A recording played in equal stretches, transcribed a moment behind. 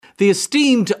The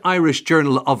esteemed Irish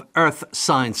Journal of Earth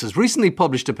Sciences recently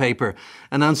published a paper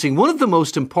announcing one of the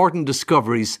most important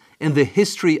discoveries in the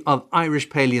history of Irish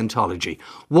paleontology,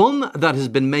 one that has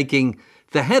been making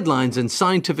the headlines in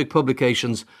scientific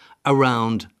publications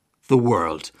around the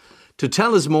world. To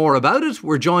tell us more about it,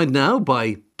 we're joined now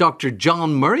by Dr.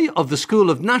 John Murray of the School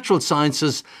of Natural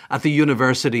Sciences at the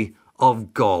University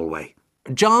of Galway.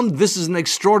 John, this is an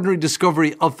extraordinary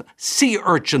discovery of sea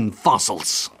urchin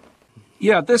fossils.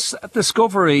 Yeah, this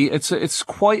discovery, it's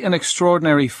quite an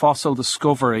extraordinary fossil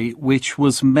discovery, which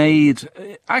was made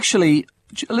actually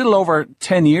a little over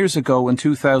 10 years ago in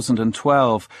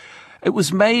 2012. It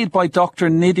was made by Dr.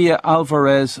 Nydia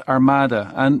Alvarez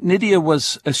Armada, and Nydia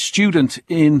was a student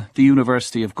in the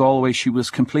University of Galway. She was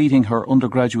completing her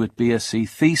undergraduate BSc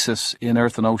thesis in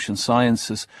Earth and Ocean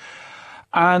Sciences.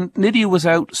 And Nydia was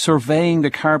out surveying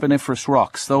the Carboniferous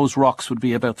rocks. Those rocks would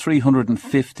be about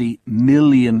 350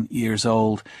 million years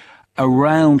old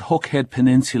around Hookhead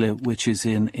Peninsula, which is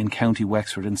in County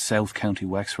Wexford, in South County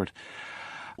Wexford.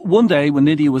 One day when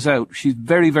Nydia was out, she's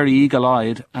very, very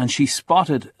eagle-eyed, and she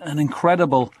spotted an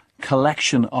incredible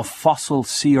collection of fossil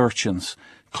sea urchins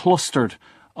clustered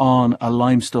on a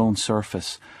limestone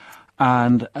surface.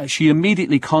 And she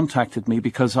immediately contacted me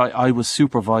because I was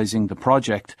supervising the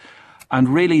project. And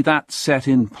really that set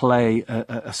in play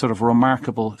a sort of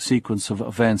remarkable sequence of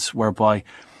events whereby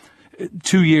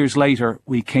 2 years later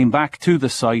we came back to the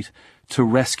site to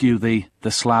rescue the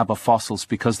slab of fossils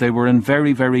because they were in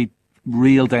very, very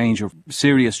real danger,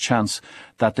 serious chance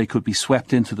that they could be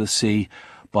swept into the sea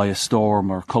by a storm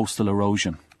or coastal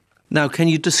erosion. Now, can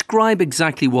you describe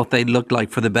exactly what they look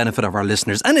like for the benefit of our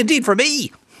listeners, and indeed for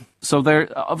me? So they're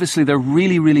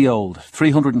really, really old,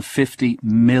 350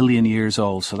 million years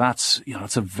old. So that's,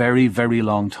 it's a very, very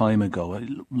long time ago,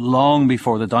 long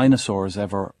before the dinosaurs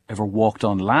ever walked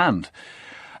on land.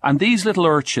 And these little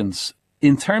urchins,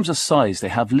 in terms of size, they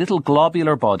have little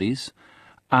globular bodies,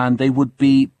 and they would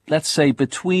be, let's say,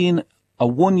 between a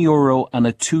 €1 and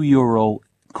a €2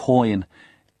 coin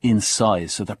in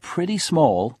size. So they're pretty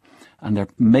small, and they're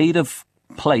made of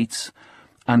plates,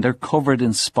 and they're covered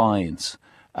in spines.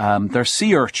 They're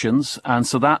sea urchins, and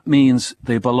so that means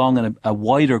they belong in a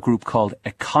wider group called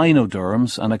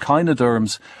echinoderms. And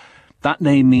echinoderms, that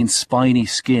name means spiny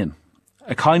skin.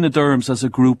 Echinoderms as a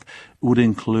group would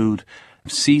include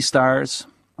sea stars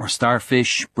or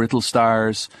starfish, brittle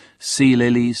stars, sea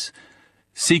lilies,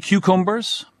 sea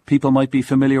cucumbers, people might be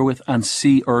familiar with, and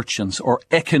sea urchins or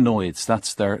echinoids.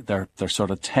 That's their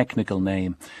sort of technical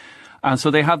name. And so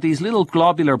they have these little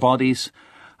globular bodies.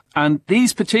 And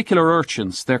these particular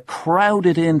urchins, they're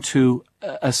crowded into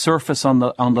a surface on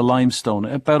the limestone.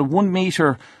 About 1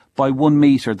 metre by 1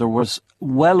 metre, there was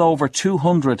well over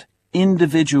 200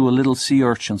 individual little sea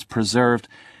urchins preserved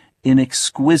in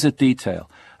exquisite detail.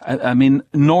 I mean,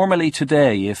 normally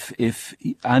today, if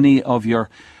any of your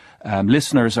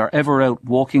listeners are ever out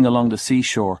walking along the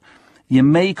seashore, you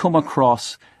may come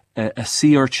across a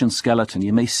sea urchin skeleton.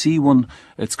 You may see one.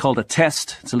 It's called a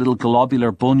test. It's a little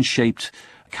globular bun-shaped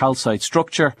calcite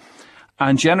structure,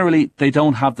 and generally they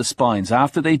don't have the spines.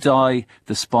 After they die,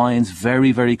 the spines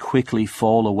very, very quickly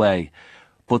fall away.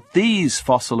 But these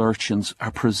fossil urchins are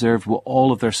preserved with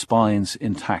all of their spines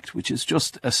intact, which is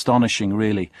just astonishing,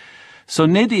 really. So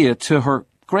Nydia, to her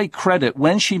great credit,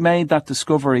 when she made that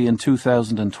discovery in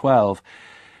 2012,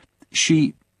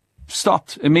 she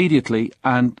stopped immediately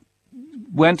and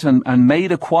went and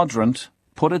made a quadrant,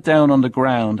 put it down on the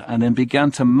ground, and then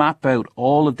began to map out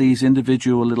all of these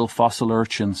individual little fossil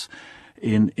urchins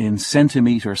in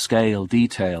centimetre scale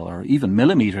detail or even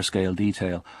millimetre scale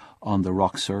detail on the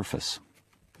rock surface.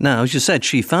 Now, as you said,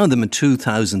 she found them in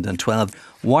 2012.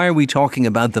 Why are we talking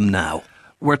about them now?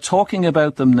 We're talking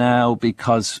about them now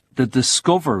because the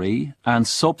discovery and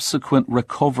subsequent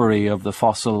recovery of the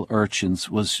fossil urchins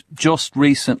was just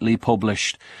recently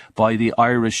published by the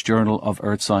Irish Journal of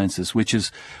Earth Sciences, which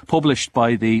is published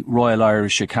by the Royal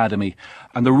Irish Academy.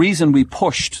 And the reason we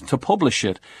pushed to publish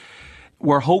it,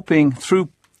 we're hoping through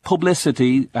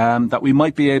publicity that we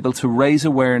might be able to raise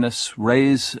awareness,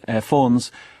 raise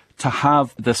funds to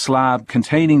have the slab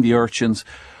containing the urchins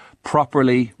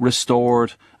properly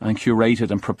restored and curated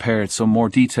and prepared so more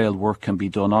detailed work can be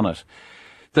done on it.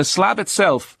 The slab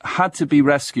itself had to be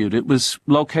rescued. It was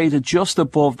located just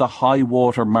above the high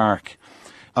water mark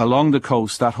along the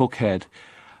coast at Hookhead.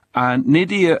 And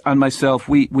Nydia and myself,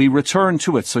 we returned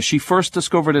to it. So she first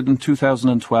discovered it in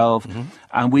 2012,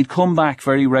 and we'd come back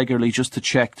very regularly just to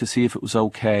check to see if it was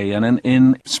okay. And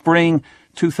in spring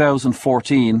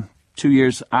 2014, 2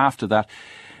 years after that,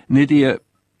 Nydia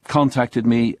contacted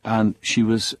me, and she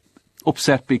was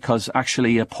upset because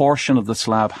actually a portion of the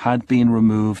slab had been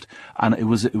removed, and it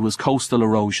was coastal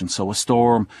erosion, so a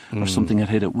storm or something had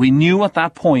hit it. We knew at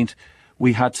that point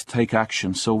we had to take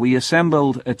action, so we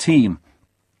assembled a team,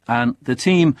 and the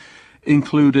team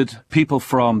included people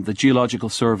from the Geological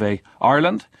Survey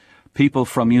Ireland, people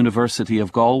from University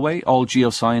of Galway, all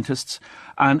geoscientists,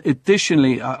 and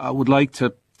additionally I would like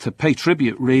to pay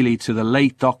tribute really to the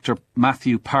late Dr.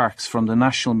 Matthew Parkes from the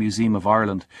National Museum of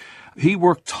Ireland. He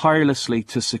worked tirelessly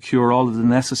to secure all of the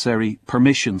necessary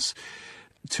permissions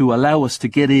to allow us to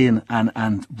get in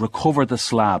and recover the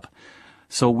slab.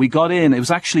 So we got in, it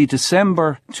was actually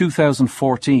December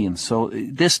 2014, so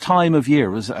this time of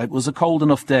year, it was a cold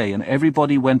enough day, and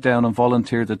everybody went down and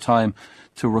volunteered the time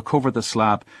to recover the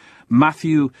slab.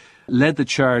 Matthew led the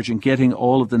charge in getting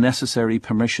all of the necessary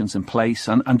permissions in place,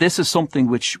 and this is something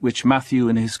which Matthew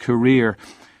in his career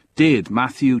did.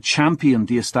 Matthew championed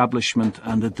the establishment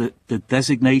and the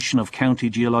designation of county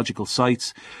geological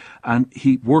sites, and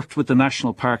he worked with the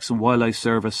National Parks and Wildlife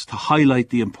Service to highlight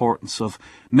the importance of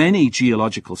many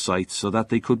geological sites so that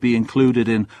they could be included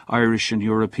in Irish and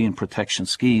European protection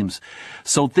schemes.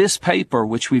 So this paper,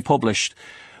 which we published,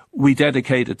 we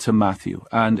dedicated to Matthew,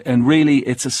 and really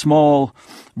it's a small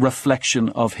reflection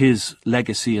of his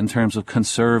legacy in terms of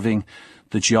conserving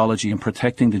the geology and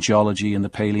protecting the geology and the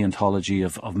paleontology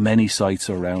of many sites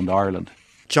around Ireland.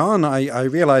 John, I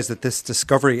realise that this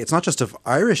discovery, it's not just of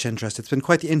Irish interest, it's been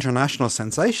quite the international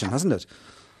sensation, hasn't it?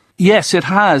 Yes, it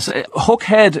has. Hook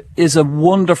Head is a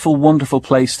wonderful, wonderful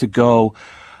place to go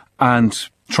and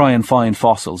try and find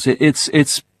fossils.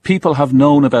 It's people have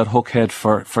known about Hook Head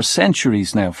for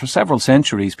centuries now. For several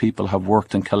centuries, people have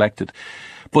worked and collected.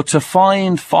 But to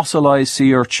find fossilised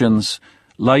sea urchins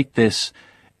like this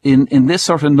in this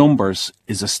sort of numbers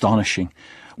is astonishing.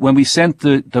 When we sent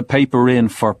the paper in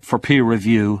for peer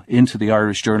review into the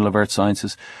Irish Journal of Earth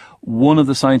Sciences, one of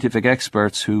the scientific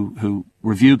experts who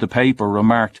reviewed the paper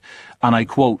remarked, and I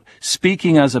quote,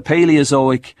 "Speaking as a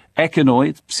Paleozoic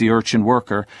echinoid, sea urchin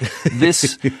worker,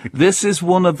 this is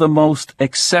one of the most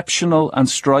exceptional and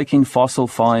striking fossil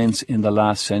finds in the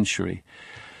last century."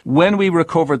 When we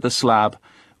recovered the slab,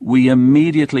 we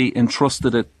immediately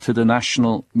entrusted it to the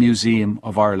National Museum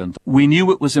of Ireland. We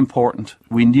knew it was important.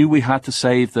 We knew we had to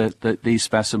save these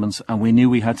specimens, and we knew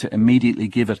we had to immediately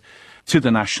give it to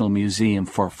the National Museum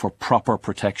for proper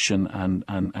protection and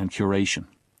curation.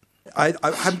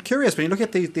 I'm curious, when you look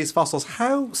at these fossils,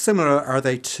 how similar are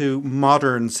they to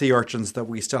modern sea urchins that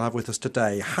we still have with us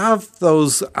today? Have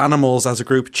those animals as a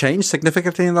group changed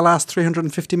significantly in the last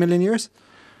 350 million years?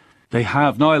 They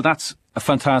have. Niall, that's a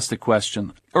fantastic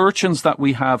question. Urchins that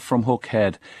we have from Hook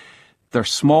Head, they're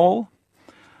small,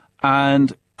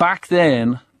 and back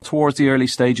then, towards the early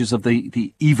stages of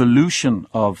the evolution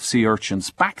of sea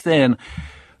urchins, back then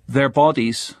their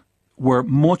bodies were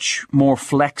much more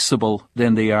flexible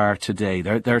than they are today.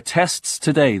 Their tests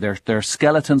today, their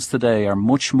skeletons today are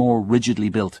much more rigidly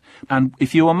built. And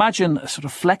if you imagine a sort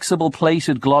of flexible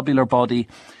plated globular body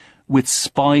with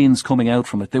spines coming out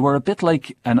from it, they were a bit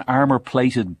like an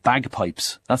armour-plated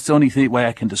bagpipes. That's the only way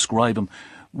I can describe them,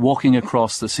 walking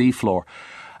across the seafloor.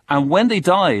 And when they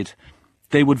died,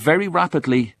 they would very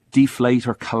rapidly deflate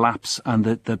or collapse, and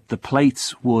the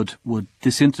plates would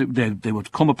disintegrate. They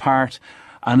would come apart,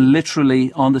 and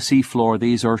literally on the seafloor,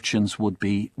 these urchins would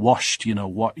be washed,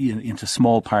 into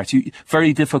small parts.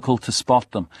 Very difficult to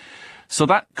spot them. So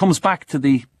that comes back to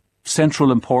the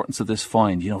central importance of this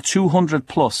find. 200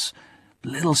 plus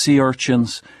little sea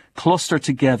urchins clustered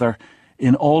together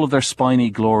in all of their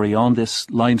spiny glory on this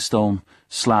limestone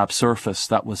slab surface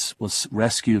that was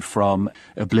rescued from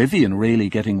oblivion, really,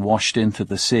 getting washed into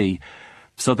the sea.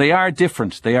 So they are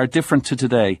different. They are different to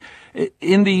today.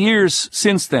 In the years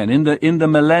since then, in the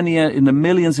millennia, in the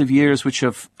millions of years which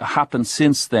have happened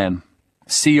since then,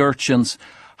 sea urchins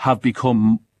have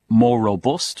become more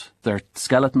robust. Their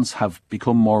skeletons have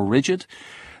become more rigid.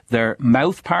 Their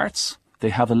mouth parts, they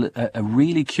have a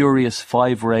really curious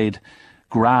 5-rayed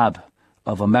grab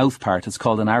of a mouth part. It's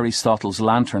called an Aristotle's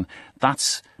lantern.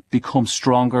 That's become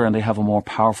stronger, and they have a more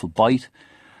powerful bite.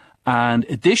 And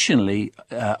additionally,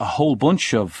 a whole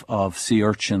bunch of sea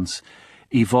urchins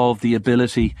evolved the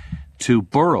ability to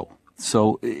burrow.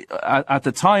 So at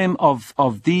the time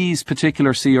of these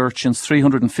particular sea urchins,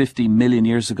 350 million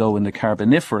years ago in the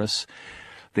Carboniferous,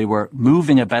 they were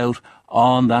moving about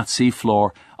on that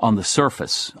seafloor, on the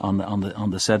surface, on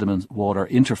the sediment water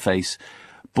interface.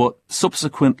 But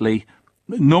subsequently,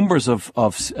 numbers of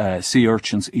sea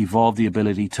urchins evolved the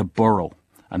ability to burrow.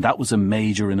 And that was a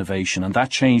major innovation, and that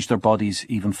changed their bodies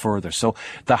even further. So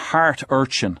the heart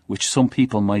urchin, which some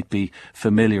people might be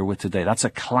familiar with today, that's a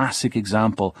classic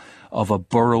example of a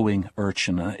burrowing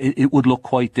urchin. It would look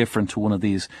quite different to one of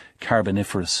these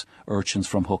carboniferous urchins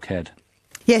from Hook Head.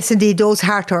 Yes, indeed, those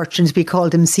heart urchins, we call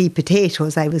them sea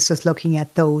potatoes. I was just looking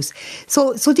at those.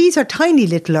 So these are tiny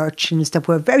little urchins that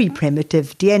were very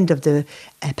primitive, the end of the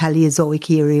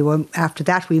Paleozoic era. After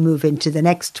that, we move into the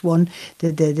next one,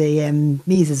 the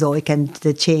Mesozoic, and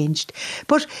they changed.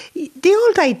 But they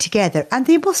all died together, and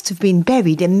they must have been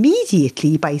buried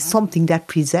immediately by something that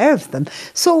preserved them.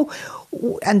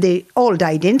 And they all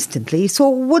died instantly. So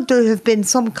would there have been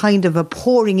some kind of a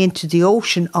pouring into the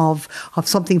ocean of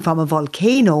something from a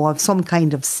volcano, of some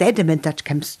kind of sediment that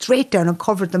came straight down and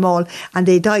covered them all, and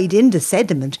they died in the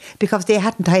sediment because they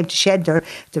hadn't time to shed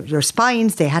their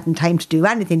spines, they hadn't time to do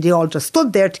anything. They all just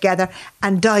stood there together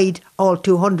and died, all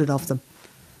 200 of them.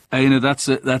 Aina, that's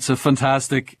a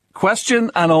fantastic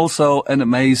question and also an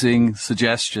amazing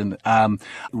suggestion.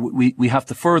 We have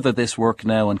to further this work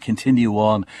now and continue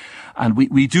on. And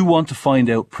we do want to find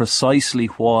out precisely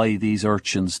why these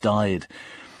urchins died.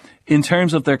 In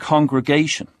terms of their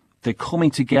congregation, they're coming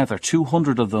together,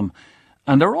 200 of them,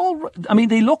 and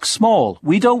they look small.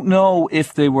 We don't know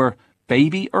if they were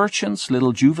baby urchins,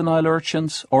 little juvenile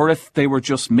urchins, or if they were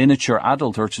just miniature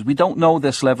adult urchins. We don't know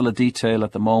this level of detail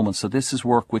at the moment. So this is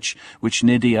work which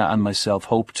Nydia and myself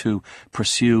hope to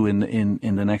pursue in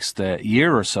the next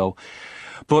year or so.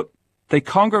 But they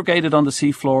congregated on the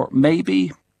seafloor.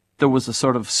 Maybe there was a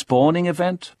sort of spawning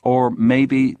event, or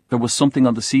maybe there was something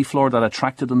on the seafloor that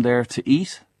attracted them there to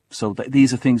eat. So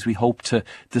these are things we hope to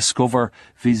discover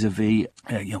vis-a-vis,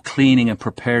 cleaning and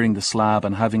preparing the slab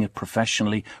and having it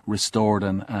professionally restored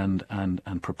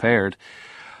and prepared.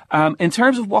 In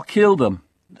terms of what killed them,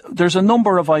 there's a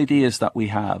number of ideas that we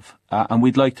have, and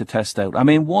we'd like to test out. I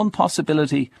mean, one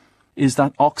possibility is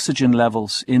that oxygen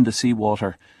levels in the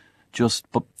seawater just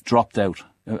dropped out.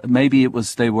 Maybe it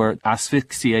was they were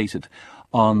asphyxiated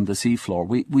on the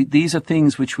seafloor. These are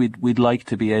things which we'd like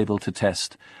to be able to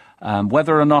test.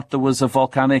 Whether or not there was a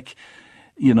volcanic,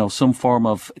 some form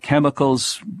of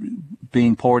chemicals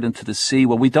being poured into the sea.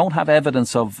 Well, we don't have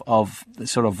evidence of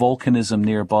sort of volcanism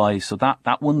nearby. So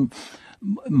that one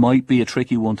might be a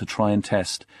tricky one to try and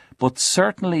test. But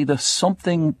certainly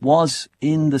something was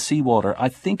in the seawater. I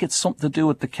think it's something to do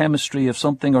with the chemistry of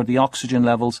something or the oxygen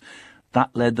levels that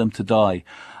led them to die.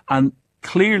 And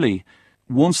clearly,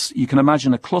 once you can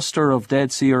imagine a cluster of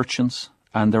dead sea urchins,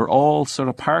 and they're all sort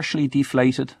of partially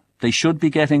deflated. They should be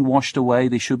getting washed away.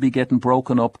 They should be getting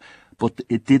broken up, but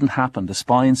it didn't happen. The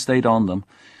spines stayed on them.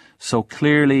 So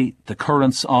clearly the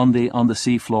currents on the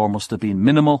seafloor must have been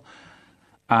minimal,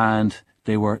 and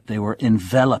they were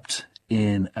enveloped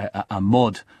in a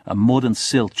mud and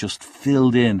silt just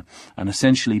filled in and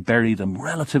essentially buried them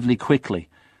relatively quickly.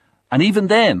 And even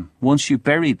then, once you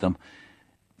buried them,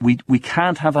 we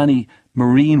can't have any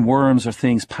marine worms or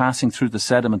things passing through the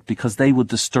sediment because they would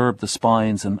disturb the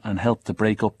spines and help to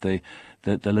break up the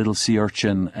little sea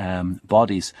urchin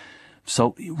bodies.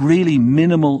 So really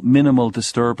minimal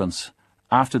disturbance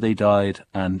after they died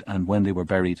and when they were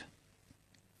buried.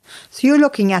 So you're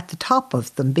looking at the top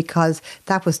of them because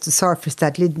that was the surface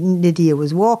that Nydia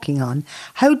was walking on.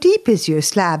 How deep is your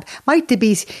slab? Might they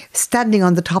be standing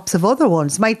on the tops of other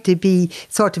ones? Might there be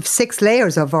sort of 6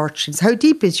 layers of urchins? How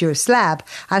deep is your slab?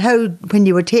 And how, when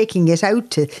you were taking it out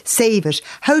to save it,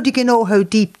 how do you know how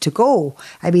deep to go?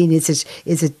 I mean, is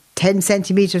it 10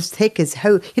 centimetres thick? Is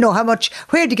how much?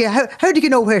 How do you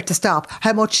know where to stop?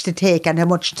 How much to take and how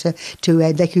much to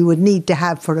like you would need to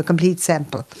have for a complete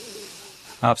sample?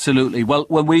 Absolutely. Well,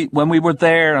 when we were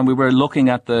there and we were looking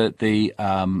at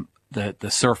the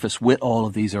surface with all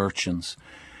of these urchins,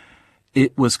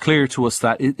 it was clear to us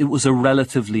that it was a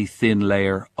relatively thin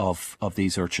layer of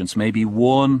these urchins, maybe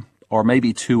 1 or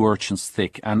maybe 2 urchins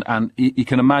thick. And you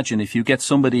can imagine if you get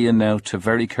somebody in now to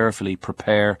very carefully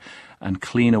prepare and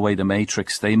clean away the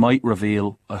matrix, they might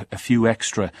reveal a few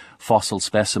extra fossil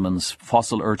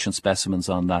urchin specimens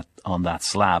on that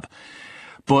slab.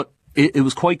 But it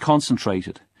was quite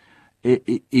concentrated.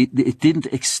 It didn't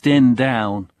extend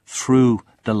down through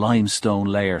the limestone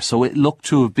layer. So it looked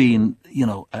to have been,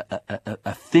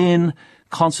 a thin,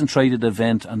 concentrated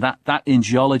event. And that in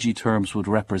geology terms would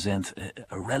represent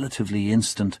a relatively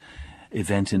instant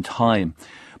event in time.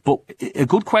 But a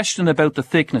good question about the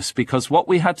thickness, because what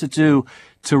we had to do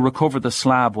to recover the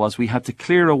slab was we had to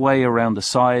clear away around the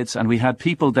sides, and we had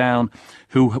people down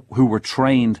who were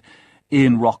trained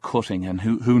in rock cutting and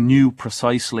who knew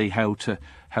precisely how to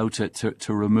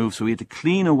remove. So we had to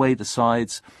clean away the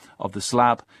sides of the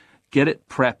slab, get it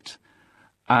prepped,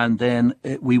 And then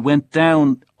we went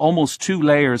down almost 2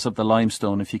 layers of the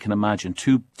limestone, if you can imagine,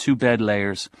 two bed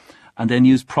layers, and then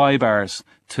used pry bars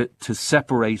to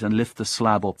separate and lift the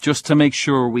slab up, just to make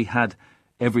sure we had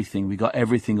everything. We got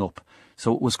everything up.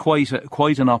 So it was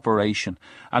quite an operation.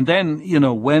 And then,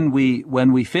 when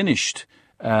we finished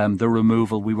the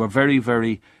removal, we were very,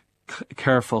 very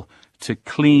careful to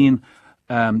clean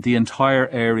the entire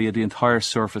area, the entire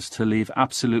surface, to leave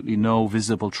absolutely no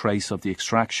visible trace of the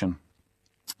extraction.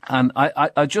 And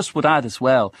I just would add as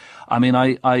well, I mean,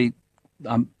 I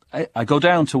go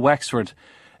down to Wexford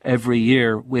every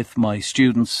year with my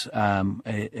students,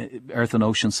 Earth and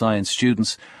Ocean Science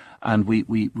students, and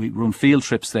we run field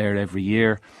trips there every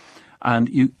year. And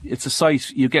it's a site,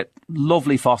 you get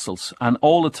lovely fossils, and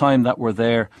all the time that we're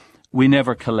there, we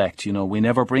never collect, we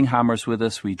never bring hammers with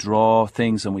us, we draw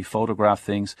things and we photograph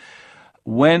things.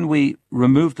 When we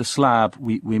removed the slab,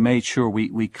 we made sure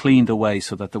we cleaned away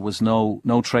so that there was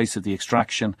no trace of the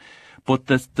extraction. But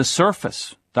the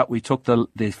surface that we took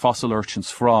the fossil urchins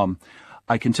from,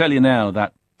 I can tell you now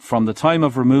that from the time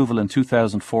of removal in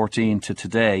 2014 to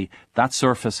today, that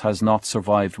surface has not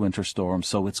survived winter storms,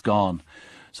 so it's gone.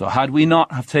 So had we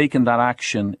not have taken that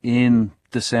action in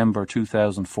December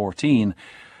 2014,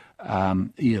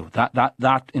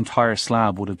 that entire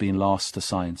slab would have been lost to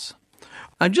science.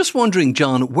 I'm just wondering,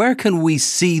 John, where can we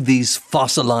see these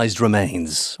fossilised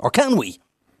remains? Or can we?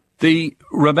 The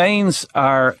remains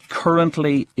are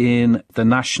currently in the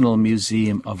National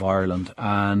Museum of Ireland,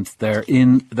 and they're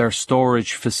in their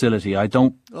storage facility. I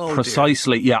don't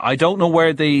I don't know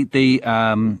where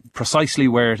precisely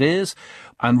where it is.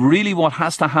 And really what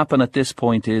has to happen at this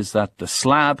point is that the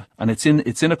slab, and it's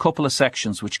in a couple of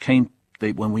sections which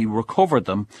when we recovered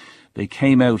them, they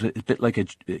came out a bit like a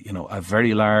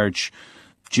very large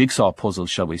jigsaw puzzle,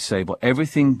 shall we say, but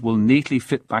everything will neatly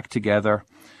fit back together,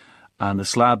 and the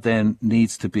slab then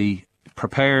needs to be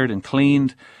prepared and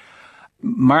cleaned.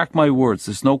 Mark my words,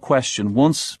 there's no question,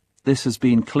 once this has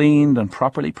been cleaned and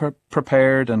properly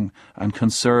prepared and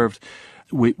conserved,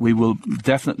 we will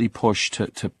definitely push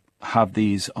to have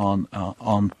these on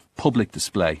public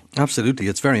display. Absolutely.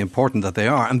 It's very important that they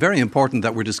are, and very important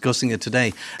that we're discussing it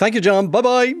today. Thank you, John.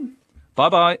 Bye-bye.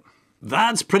 Bye-bye.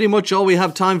 That's pretty much all we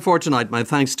have time for tonight. My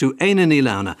thanks to Éanna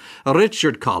Níl,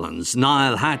 Richard Collins,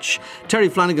 Niall Hatch, Terry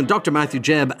Flanagan, Dr. Matthew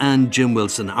Jebb and Jim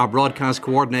Wilson. Our broadcast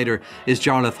coordinator is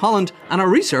Jarlath Holland and our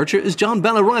researcher is John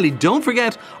Bell O'Reilly. Don't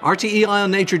forget RTE Eye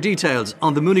on Nature details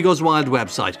on the Mooney Goes Wild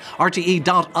website, rte.ie/Mooney.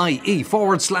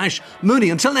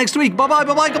 Until next week, bye-bye,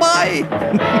 bye-bye,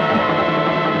 goodbye.